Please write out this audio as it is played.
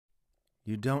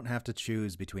You don't have to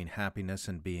choose between happiness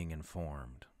and being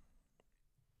informed.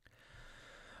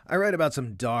 I write about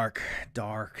some dark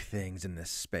things in this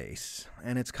space,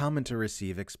 and it's common to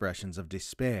receive expressions of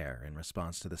despair in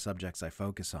response to the subjects I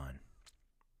focus on.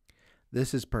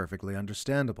 This is perfectly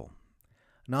understandable.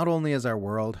 Not only is our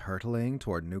world hurtling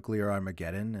toward nuclear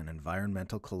Armageddon and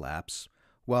environmental collapse,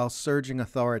 while surging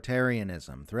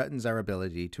authoritarianism threatens our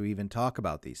ability to even talk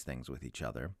about these things with each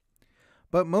other,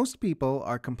 but most people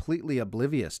are completely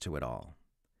oblivious to it all.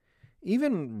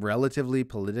 Even relatively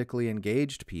politically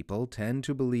engaged people tend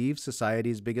to believe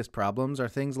society's biggest problems are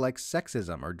things like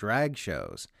sexism or drag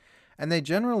shows, and they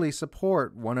generally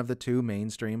support one of the two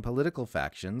mainstream political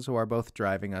factions who are both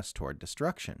driving us toward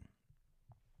destruction.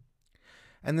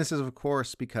 And this is, of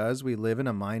course, because we live in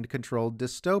a mind-controlled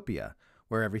dystopia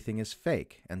where everything is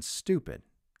fake and stupid.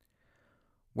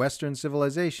 Western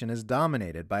civilization is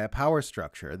dominated by a power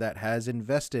structure that has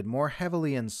invested more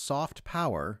heavily in soft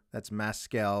power, that's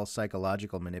mass-scale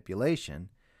psychological manipulation,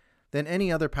 than any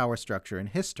other power structure in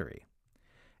history.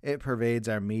 It pervades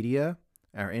our media,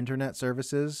 our internet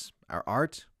services, our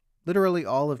art, literally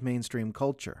all of mainstream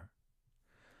culture.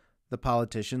 The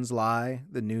politicians lie,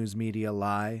 the news media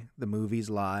lie, the movies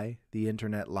lie, the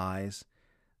internet lies,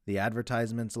 the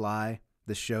advertisements lie,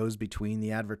 the shows between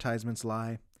the advertisements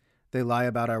lie. They lie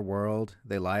about our world,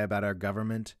 they lie about our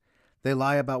government, they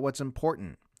lie about what's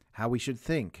important, how we should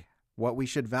think, what we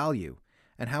should value,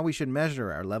 and how we should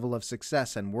measure our level of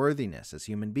success and worthiness as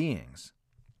human beings.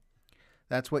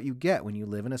 That's what you get when you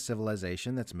live in a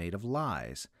civilization that's made of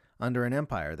lies, under an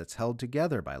empire that's held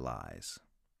together by lies.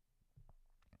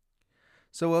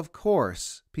 So of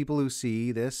course, people who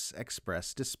see this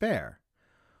express despair.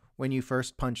 When you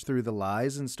first punch through the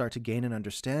lies and start to gain an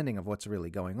understanding of what's really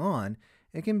going on,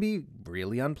 it can be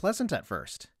really unpleasant at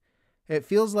first. It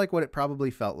feels like what it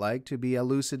probably felt like to be a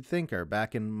lucid thinker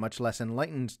back in much less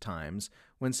enlightened times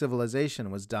when civilization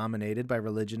was dominated by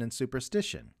religion and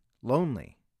superstition,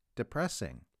 lonely,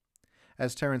 depressing.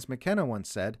 As Terence McKenna once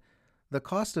said, the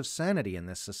cost of sanity in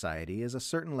this society is a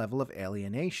certain level of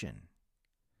alienation.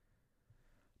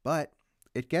 But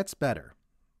it gets better,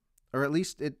 or at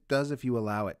least it does if you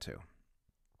allow it to.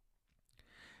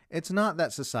 It's not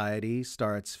that society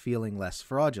starts feeling less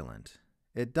fraudulent.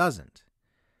 It doesn't.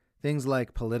 Things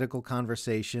like political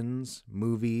conversations,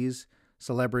 movies,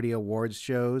 celebrity awards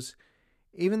shows,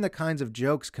 even the kinds of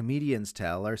jokes comedians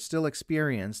tell are still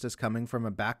experienced as coming from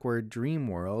a backward dream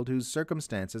world whose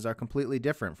circumstances are completely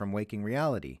different from waking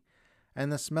reality,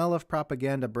 and the smell of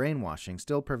propaganda brainwashing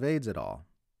still pervades it all.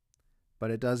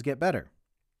 But it does get better.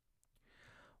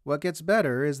 What gets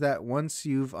better is that once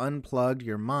you've unplugged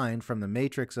your mind from the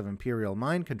matrix of imperial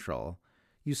mind control,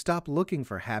 you stop looking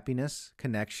for happiness,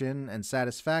 connection, and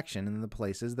satisfaction in the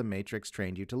places the matrix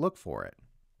trained you to look for it.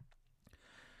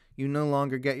 You no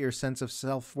longer get your sense of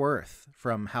self-worth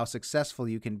from how successful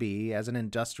you can be as an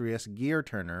industrious gear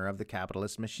turner of the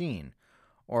capitalist machine,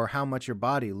 or how much your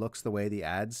body looks the way the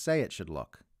ads say it should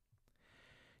look.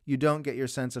 You don't get your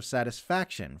sense of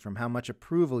satisfaction from how much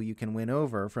approval you can win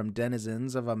over from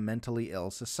denizens of a mentally ill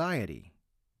society.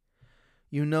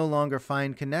 You no longer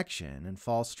find connection in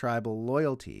false tribal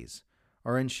loyalties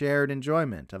or in shared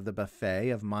enjoyment of the buffet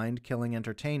of mind-killing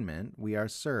entertainment we are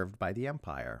served by the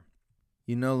empire.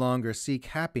 You no longer seek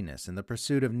happiness in the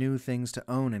pursuit of new things to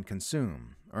own and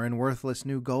consume, or in worthless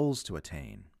new goals to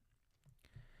attain.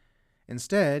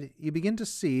 Instead, you begin to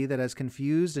see that as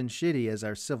confused and shitty as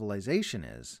our civilization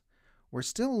is, we're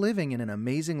still living in an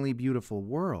amazingly beautiful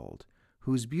world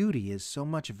whose beauty is so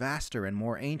much vaster and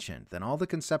more ancient than all the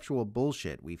conceptual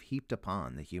bullshit we've heaped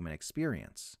upon the human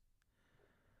experience.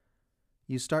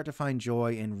 You start to find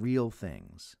joy in real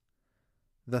things,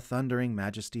 the thundering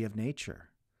majesty of nature,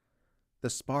 the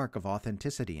spark of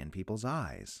authenticity in people's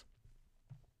eyes,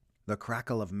 the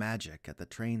crackle of magic at the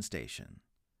train station.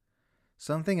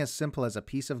 Something as simple as a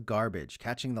piece of garbage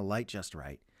catching the light just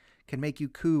right can make you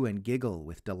coo and giggle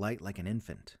with delight like an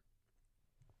infant.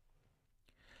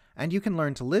 And you can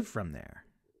learn to live from there.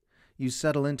 You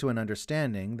settle into an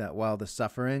understanding that while the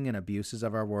suffering and abuses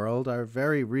of our world are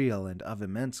very real and of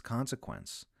immense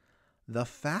consequence, the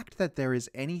fact that there is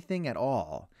anything at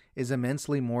all is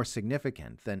immensely more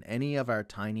significant than any of our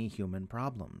tiny human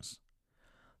problems.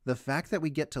 The fact that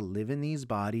we get to live in these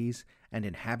bodies and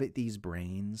inhabit these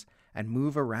brains and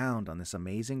move around on this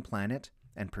amazing planet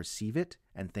and perceive it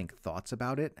and think thoughts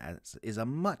about it is a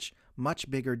much,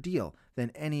 much bigger deal than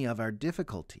any of our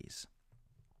difficulties.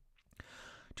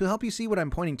 To help you see what I'm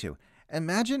pointing to,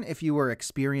 imagine if you were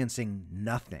experiencing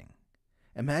nothing.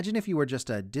 Imagine if you were just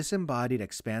a disembodied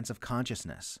expanse of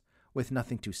consciousness with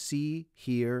nothing to see,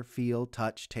 hear, feel,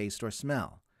 touch, taste, or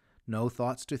smell. no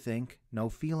thoughts to think, no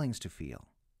feelings to feel.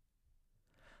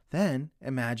 Then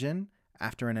imagine,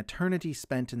 after an eternity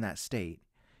spent in that state,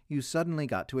 you suddenly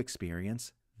got to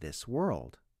experience this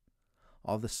world.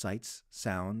 All the sights,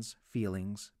 sounds,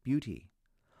 feelings, beauty.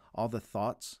 All the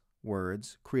thoughts,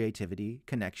 words, creativity,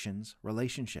 connections,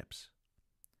 relationships.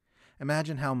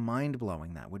 Imagine how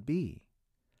mind-blowing that would be.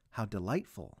 How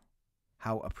delightful.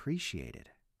 How appreciated.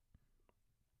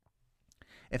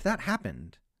 If that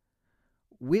happened,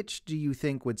 which do you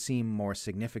think would seem more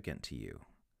significant to you?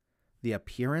 The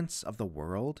appearance of the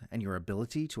world and your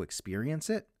ability to experience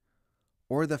it?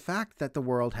 Or the fact that the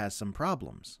world has some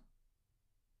problems?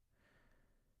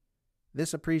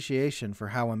 This appreciation for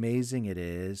how amazing it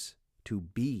is to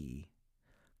be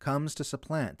comes to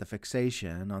supplant the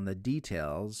fixation on the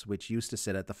details which used to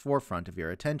sit at the forefront of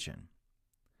your attention.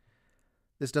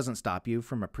 This doesn't stop you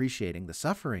from appreciating the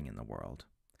suffering in the world.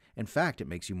 In fact, it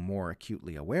makes you more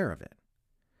acutely aware of it.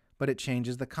 But it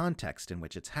changes the context in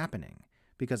which it's happening,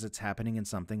 because it's happening in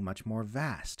something much more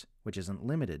vast, which isn't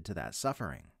limited to that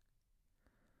suffering.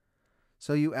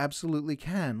 So you absolutely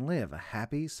can live a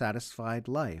happy, satisfied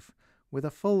life with a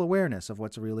full awareness of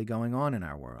what's really going on in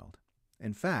our world.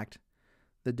 In fact,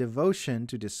 the devotion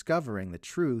to discovering the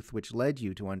truth which led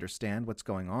you to understand what's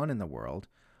going on in the world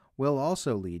will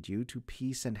also lead you to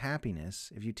peace and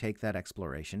happiness if you take that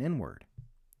exploration inward.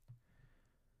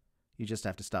 You just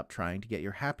have to stop trying to get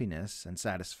your happiness and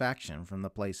satisfaction from the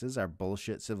places our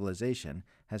bullshit civilization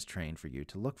has trained for you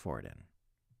to look for it in.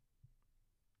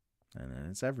 And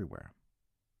it's everywhere.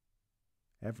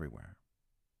 Everywhere.